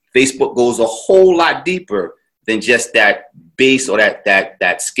Facebook goes a whole lot deeper than just that base or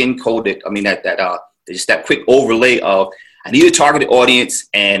that skin coded. I mean, just that quick overlay of, I need a targeted audience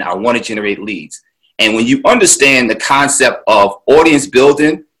and I want to generate leads. And when you understand the concept of audience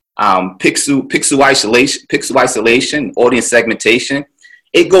building, pixel isolation, audience segmentation,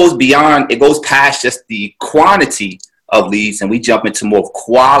 it goes past just the quantity of leads, and we jump into more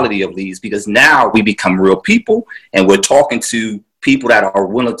quality of leads, because now we become real people and we're talking to people that are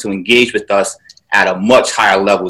willing to engage with us at a much higher level.